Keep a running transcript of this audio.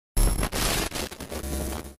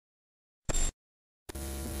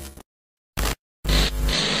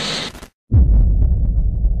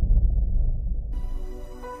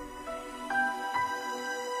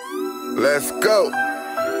Let's go.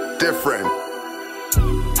 Different.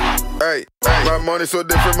 Hey, my money so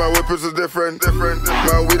different, my whip is so different.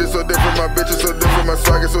 My weed is so different, my bitch is so different, my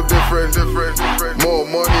swag is so different. More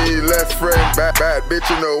money, less friend. Bad bitch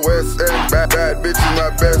in the West End. Bad bitch is my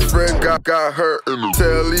best friend. Got her in the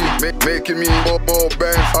telly, making me more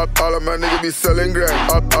bands. All of my niggas be selling grand.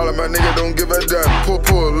 All of my niggas don't give a damn.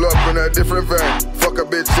 Pull up in a different van. Fuck a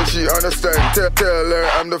bitch so she understand. Tell her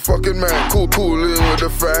I'm the fucking man. Coolin' with the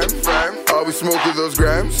fam. All we smoke is those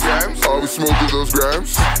grams. All we smoke is those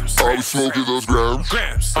grams. All we smoke is those grams.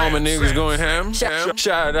 All my niggas going ham.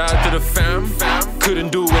 Shout out to the fam.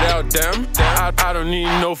 Couldn't do without them. I don't need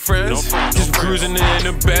no friends. Just cruising in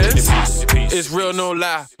the Benz. It's real, no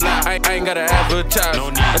lie. I ain't gotta advertise.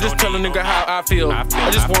 I just tell a nigga how I feel. I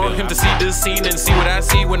just want him to see this scene and see what I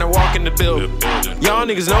see when I walk in the building. Y'all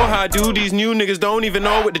niggas know how I do. These new niggas don't even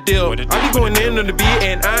know what the deal. I be going in on the beat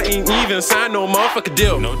and I ain't even signed no motherfucking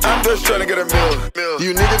deal. I'm just trying to get a meal.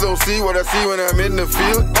 You niggas don't see what I see when I'm in the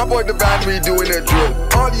field. I boy the band be doing that drill.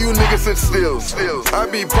 All you niggas sit still. I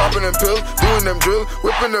be popping them pills, doing them drill,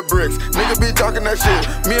 whipping the bricks. Nigga be talking that shit.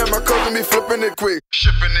 Me and my cousin be flipping it quick.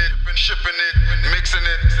 Shipping it, mixing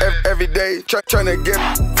it. Every day, trying to get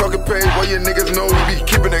fucking paid. While you niggas know we be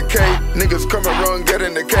keeping a K. Niggas come around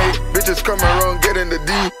getting the K. Bitches come around getting the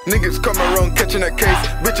D. Niggas come around catching a case.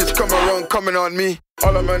 Bitches come around coming on me.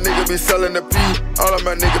 All of my niggas be selling the P. All of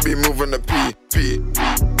my niggas be moving the P.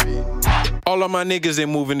 All of my niggas ain't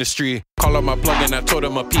moving the street. Call up my plug and I told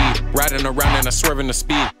him a P. Riding around and I swerving the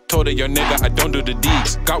speed. Told her, yo nigga, I don't do the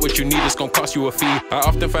deeds. Got what you need, it's gon' cost you a fee. I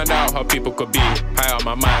often find out how people could be. High on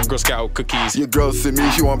my mind, Girl Scout cookies. Your girl see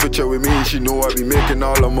me, she want picture with me. She know I be making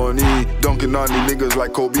all the money. Dunking on these niggas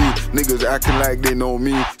like Kobe. Niggas acting like they know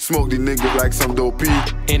me. Smoke these niggas like some dopey.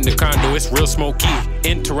 In the condo, it's real smoky.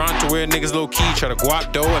 In Toronto, where niggas low key. Try to go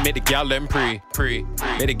out though and make the gal them pre.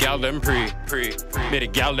 Make the gal them pre. Make the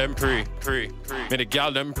gal them pre. Make the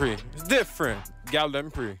gal them pre. It's different. Gal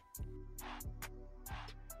them pre.